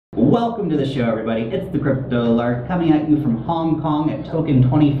Welcome to the show, everybody. It's the Crypto Lark coming at you from Hong Kong at Token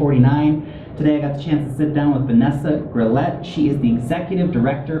 2049. Today I got the chance to sit down with Vanessa Grellet. She is the Executive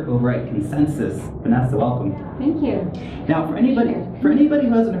Director over at ConsenSys. Vanessa, welcome. Thank you. Now, for anybody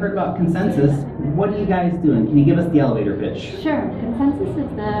who hasn't heard about ConsenSys, what are you guys doing? Can you give us the elevator pitch? Sure. ConsenSys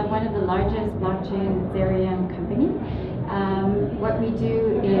is one of the largest blockchain Ethereum company. What we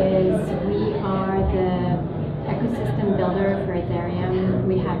do is we are the ecosystem builder for Ethereum.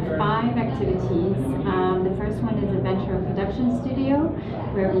 We have 5 activities. The first one is a venture production studio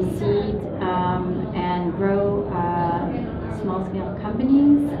where we seed and grow small-scale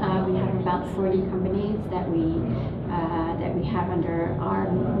companies. We have about 40 companies that we have under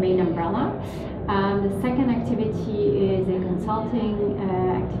our main umbrella. The second activity is a consulting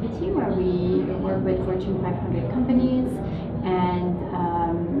activity where we work with Fortune 500 companies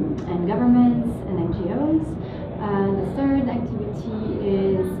and governments and NGOs. The third activity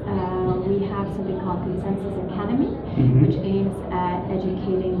is we have something called ConsenSys Academy, which aims at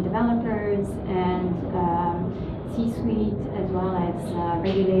educating developers and C-suite as well as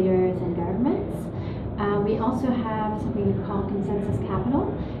regulators and governments. We also have something we call ConsenSys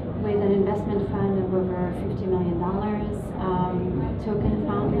Capital with an investment fund of over $50 million, Token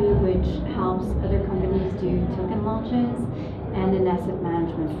Foundry, which helps other companies do token launches, and an asset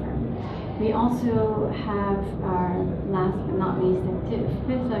management firm. We also have our last but not least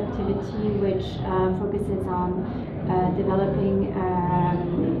fifth activity, which focuses on developing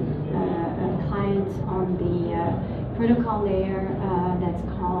clients on the protocol layer that's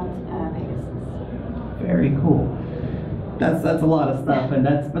called Pegasus. Very cool. That's a lot of stuff, and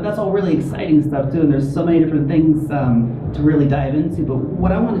that's all really exciting stuff too. And there's so many different things to really dive into. But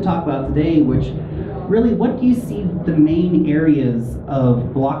what I want to talk about today, which really, what do you see the main areas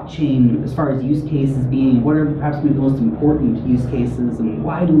of blockchain as far as use cases being? What are perhaps maybe the most important use cases, and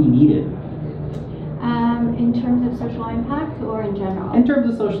why do we need it? In terms of social impact, or in general? In terms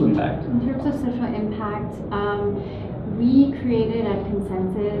of social impact. In terms of social impact, we created at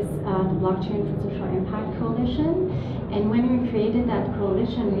ConsenSys the Blockchain for Social Impact Coalition. And when we created that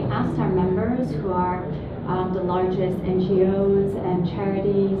coalition, we asked our members, who are the largest NGOs and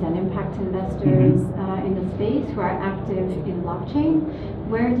charities and impact investors in the space who are active in blockchain,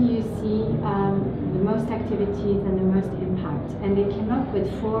 where do you see the most activities and the most impact? And they came up with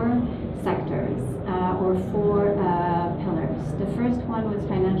 4 sectors or 4 pillars. The first one was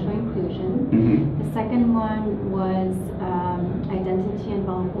financial inclusion. The second one was identity and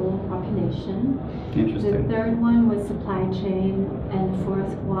vulnerable population. Interesting. The third one was supply chain, and the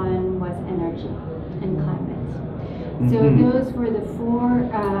fourth one was energy and climate. So those were the 4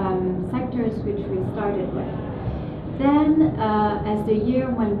 sectors which we started with. Then, as the year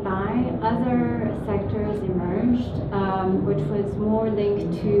went by, other sectors emerged, which was more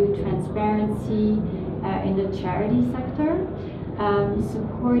linked to transparency in the charity sector,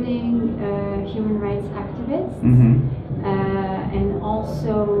 supporting human rights activists, and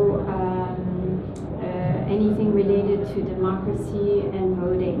also anything related to democracy and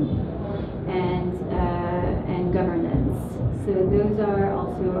voting and governance. So those are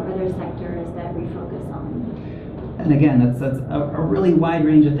also other sectors that we focus on. And again, that's a really wide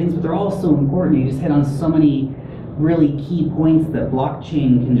range of things, but they're all so important. You just hit on so many really key points that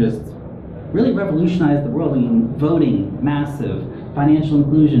blockchain can just really revolutionize the world. I mean, voting, massive. Financial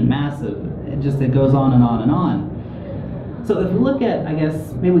inclusion, massive. It goes on and on and on. So if we look at, I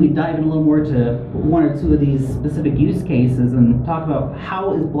guess, maybe we could dive in a little more to 1 or 2 of these specific use cases and talk about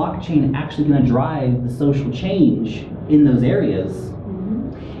how is blockchain actually going to drive the social change in those areas.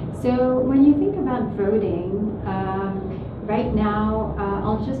 So when you think about voting, right now,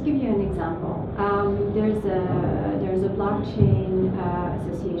 I'll just give you an example. There's a blockchain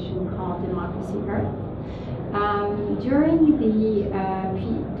association called Democracy Earth. During the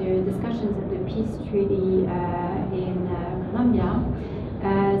discussions of the peace treaty in Colombia,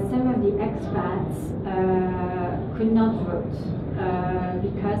 some of the expats could not vote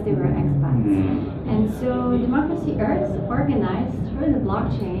because they were expats. And so Democracy Earth organized through the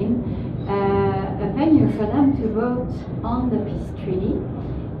blockchain a venue for them to vote on the peace treaty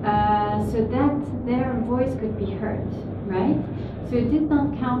so that their voice could be heard, right? So it did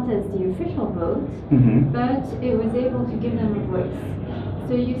not count as the official vote, but it was able to give them a voice.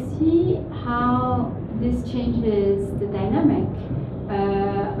 So you see how this changes the dynamic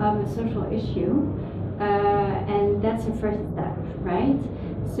of a social issue, and that's the first step, right?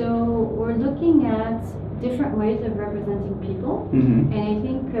 So we're looking at different ways of representing people, and I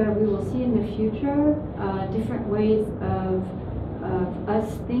think we will see in the future different ways of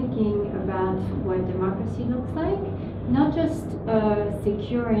us thinking about what democracy looks like, not just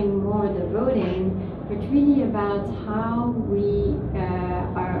securing more the voting, but really about how we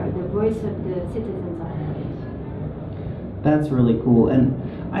are the voice of the citizens are heard. That's really cool. And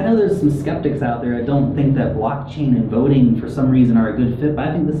I know there's some skeptics out there that don't think that blockchain and voting for some reason are a good fit, but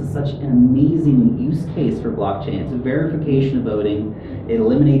I think this is such an amazing use case for blockchain. It's a verification of voting. It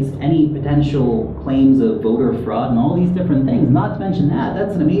eliminates any potential claims of voter fraud and all these different things. Not to mention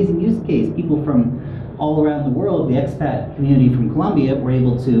that's an amazing use case. People from all around the world, the expat community from Colombia, were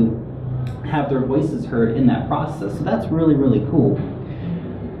able to have their voices heard in that process. So that's really, really cool.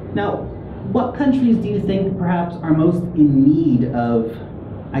 Now, what countries do you think perhaps are most in need of,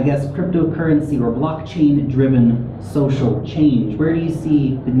 I guess, cryptocurrency or blockchain-driven social change? Where do you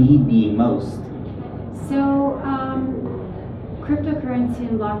see the need being most? So, cryptocurrency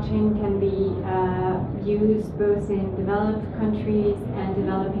and blockchain can be used both in developed countries and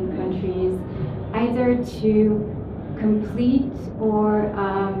developing countries, either to complete or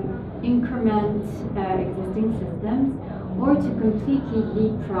increment existing systems, or to completely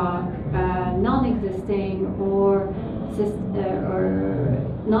leapfrog non-existing or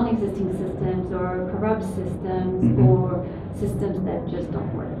non-existing systems or corrupt systems or systems that just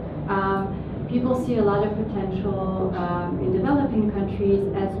don't work. People see a lot of potential in developing countries,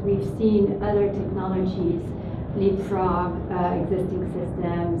 as we've seen other technologies leapfrog existing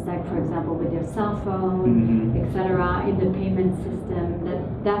systems, like for example with your cell phone, etc., in the payment system.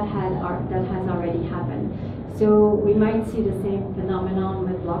 That has already happened. So we might see the same phenomenon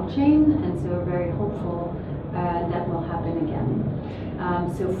with blockchain, and so we're very hopeful that will happen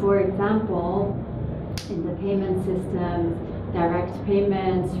again. So for example, in the payment systems, direct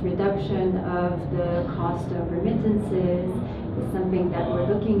payments, reduction of the cost of remittances is something that we're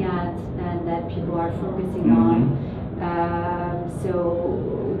looking at and that people are focusing on.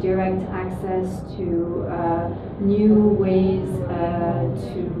 So direct access to new ways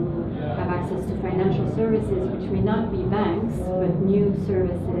to have access to financial services, which may not be banks, but new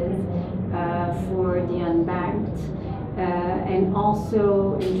services for the unbanked. And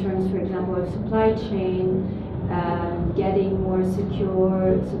also in terms, for example, of supply chain, getting more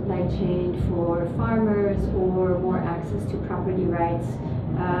secure supply chain for farmers, or more access to property rights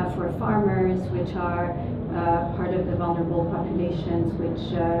for farmers, which are part of the vulnerable populations,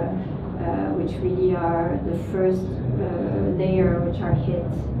 which really are the first layer which are hit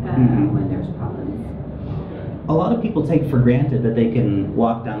when there's problems. A lot of people take for granted that they can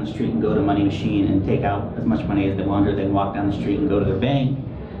walk down the street and go to a money machine and take out as much money as they want, or they can walk down the street and go to their bank,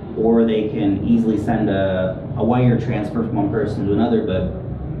 or they can easily send a wire transfer from one person to another. But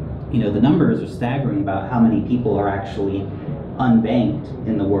the numbers are staggering about how many people are actually unbanked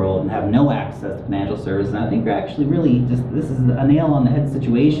in the world and have no access to financial services. And I think they're actually this is a nail on the head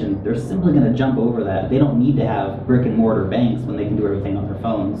situation. They're simply going to jump over that. They don't need to have brick and mortar banks when they can do everything on their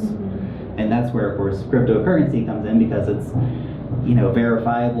phones. And that's where, of course, cryptocurrency comes in, because it's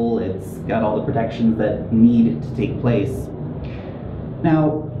verifiable. It's got all the protections that need to take place.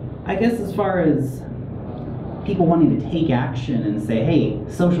 Now, I guess as far as people wanting to take action and say, hey,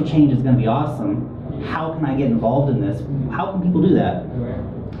 social change is going to be awesome, how can I get involved in this? How can people do that?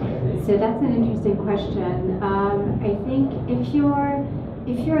 So that's an interesting question. I think if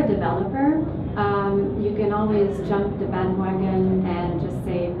you're a developer, you can always jump the bandwagon and just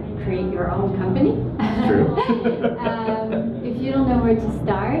say, create your own company. True. If you don't know where to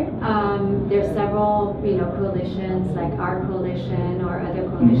start, there's several coalitions, like our coalition or other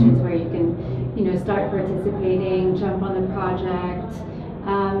coalitions where you can start participating, jump on the project.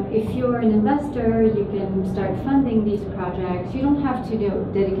 If you're an investor, you can start funding these projects. You don't have to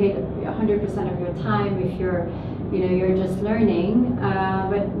dedicate 100% of your time if you're just learning.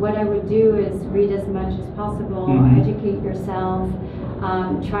 But what I would do is read as much as possible, educate yourself,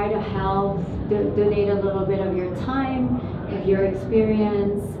 try to help, donate a little bit of your time, of your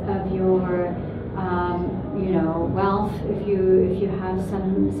experience, of your wealth, if you have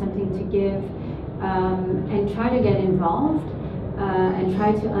something to give, and try to get involved. And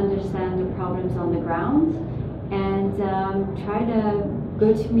try to understand the problems on the ground, and try to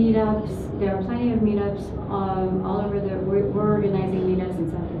go to meetups. There are plenty of meetups all over we're organizing meetups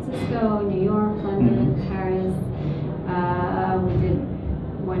in San Francisco, New York, London, Paris. We did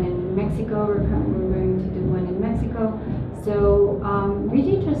one in Mexico. We're going to do one in Mexico. So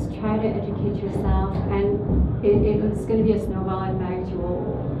really just try to educate yourself, and it's going to be a snowball effect. You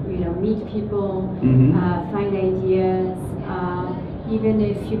will meet people, find ideas. Even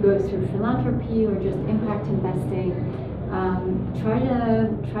if you go through philanthropy or just impact investing, try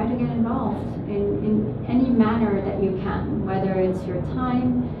to get involved in any manner that you can, whether it's your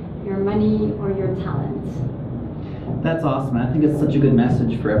time, your money, or your talent. That's awesome. I think it's such a good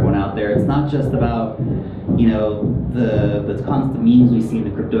message for everyone out there. It's not just about, the constant memes we see in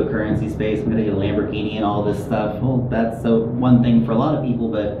the cryptocurrency space. I'm gonna get a Lamborghini and all this stuff. Well, that's one thing for a lot of people,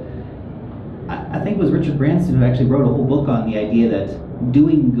 but I think it was Richard Branson who actually wrote a whole book on the idea that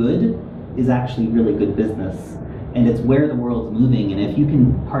doing good is actually really good business. And it's where the world's moving. And if you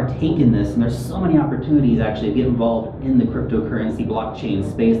can partake in this, and there's so many opportunities actually to get involved in the cryptocurrency blockchain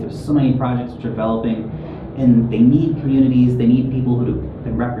space. There's so many projects which are developing, and they need communities, they need people who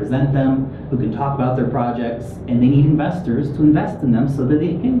can represent them, who can talk about their projects, and they need investors to invest in them so that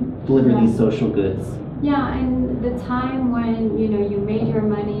they can deliver these social goods. Yeah, and the time when you made your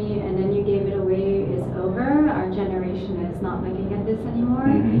money and then you gave it away is over. Our generation is not looking at this anymore.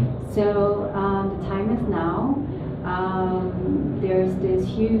 Mm-hmm. So the time is now. There's this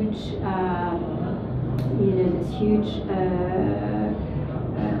huge,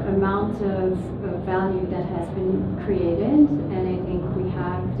 amount of value that has been created, and I think we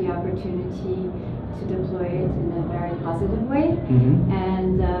have the opportunity to deploy it in a very positive way. Mm-hmm.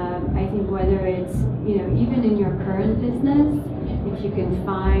 And I think whether it's even in your current business, if you can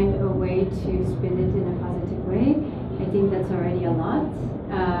find a way to spin it in a positive way, I think that's already a lot.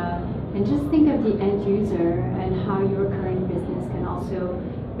 And just think of the end user and how your current business can also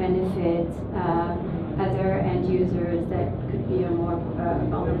benefit other end users that could be a more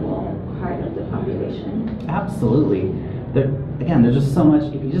vulnerable part of the population. Absolutely. There's just so much.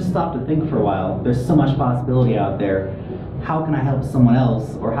 If you just stop to think for a while, there's so much possibility out there. How can I help someone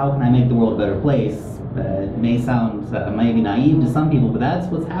else, or how can I make the world a better place? It may sound maybe naive to some people, but that's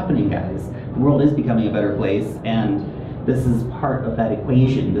what's happening, guys. The world is becoming a better place, and this is part of that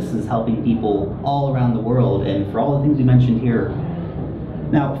equation. This is helping people all around the world, and for all the things we mentioned here.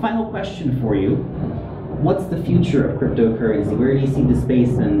 Now, final question for you. What's the future of cryptocurrency? Where do you see the space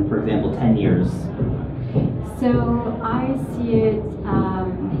in, for example, 10 years? So I see it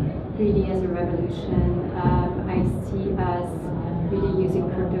really as a revolution. I see us really using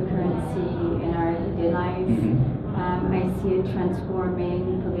cryptocurrency in our everyday life. Mm-hmm. I see it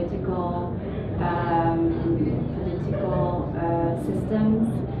transforming political systems.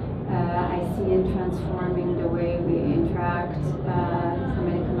 I see it transforming the way we interact from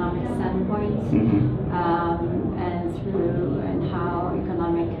an economic standpoint, Mm-hmm. and how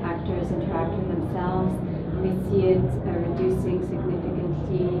economic actors interact with themselves. We see it reducing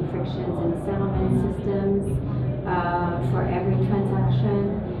significantly frictions in settlement systems for every transaction,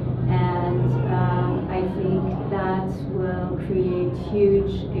 and I think that will create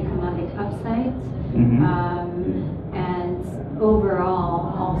huge economic upside. Mm-hmm. And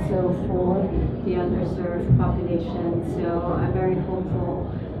overall also for the underserved population. So I'm very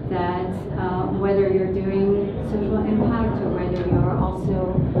hopeful that whether you're doing social impact or whether you're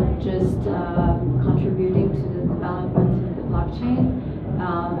also just contributing to the development of the blockchain,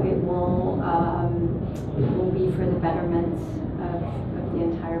 it will be for the betterment of the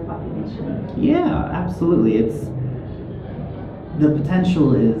entire population. Yeah, absolutely. The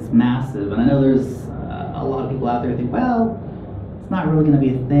potential is massive, and I know there's a lot of people out there who think, well, it's not really going to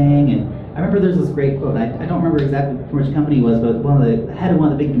be a thing. And I remember there's this great quote. I don't remember exactly which company it was, but the head of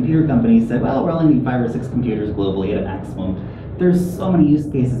one of the big computer companies said, well, we're only need 5 or 6 computers globally at a maximum. There's so many use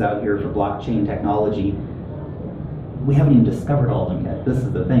cases out here for blockchain technology. We haven't even discovered all of them yet. This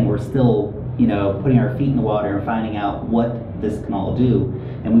is the thing. We're still, putting our feet in the water and finding out what this can all do.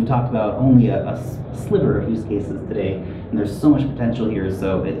 And we've talked about only a sliver of use cases today, and there's so much potential here.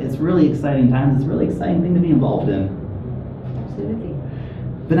 So it's really exciting times. It's a really exciting thing to be involved in. Absolutely.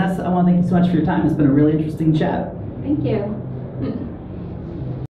 Vanessa, I want to thank you so much for your time. It's been a really interesting chat. Thank you.